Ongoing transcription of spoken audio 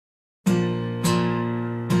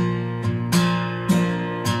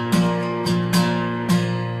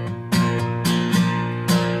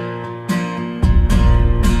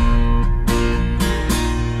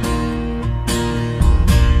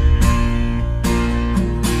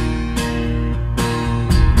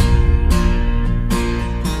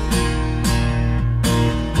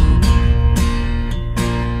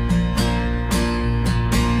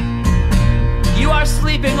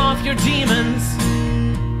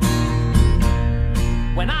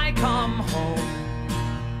when I come home.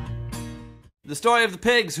 The story of the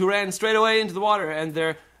pigs who ran straight away into the water and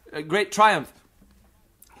their great triumph.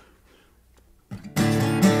 You're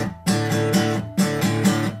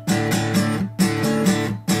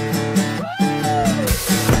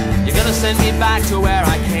gonna send me back to where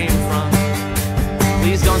I came from.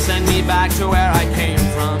 Please don't send me back to where I came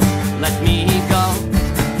from. Let me go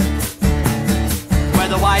where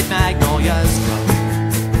the white magnolias grow.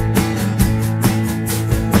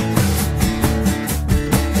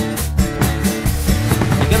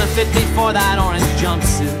 You're gonna fit me for that orange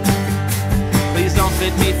jumpsuit. Please don't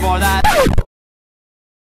fit me for that.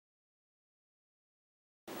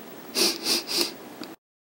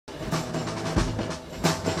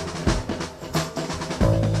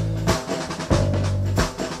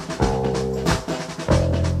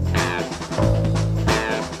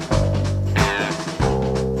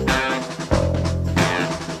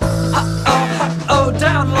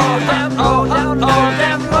 Down low, down low, down low,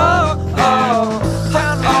 down low, oh.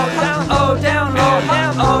 Down low, down low, down low,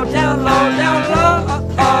 down low, down low, down low,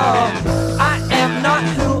 oh. I am not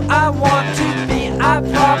who I want to be. I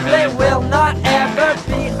probably will not ever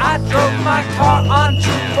be. I drove my car on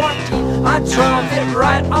June 14. I drove it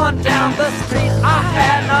right on down the street. I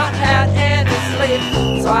had not had any sleep,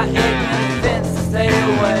 so I ate many fins to stay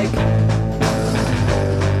awake.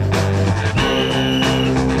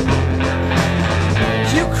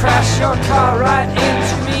 Crash your car right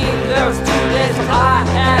into me. There was 2 days I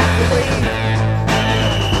had to leave.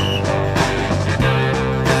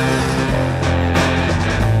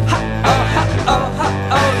 Ha oh, ha oh, ha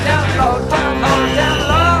oh, down low, down low, down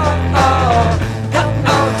low, oh. Down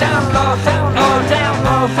low, down low, down low, down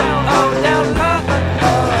low, down low, down low,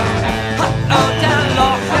 oh. Ha oh, down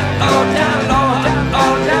low, ha oh, down low, down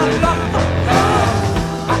low, down low,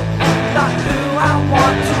 oh. I am not who I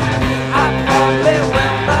want to be. I probably will.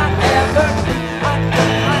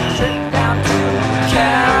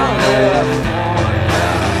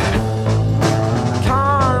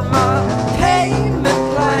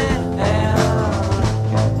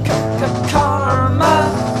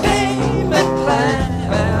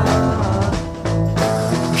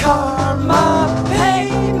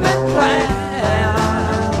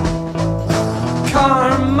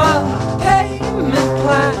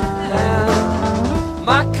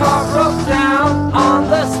 My car broke down on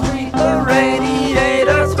the street, the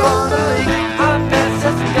radiator's gonna leak. I met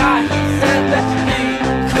this guy, he said that he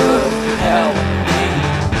could help me.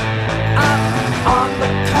 I'm on the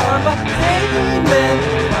karma payment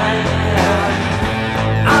plan.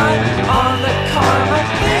 I'm on the karma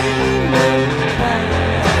payment plan.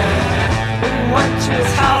 We went to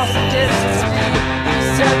his house and did some speed. He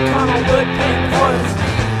said karma would pay for the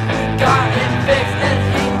speed. We got it fixed and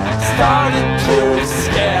he started to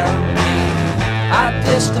scare me. I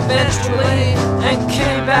dished eventually and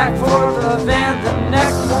came back for the van the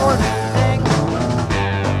next morning.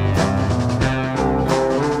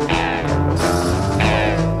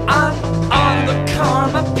 I'm on the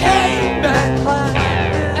karma payment plan.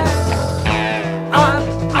 I'm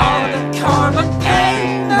on the karma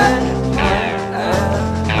payment plan.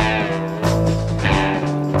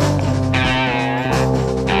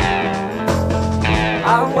 I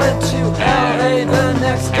went to LA the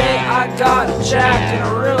next day. I got jacked in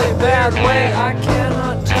a really bad way. I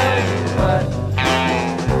cannot tell you, but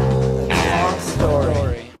it's a long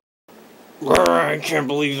story. I can't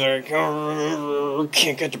believe that. I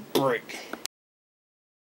can't get the break.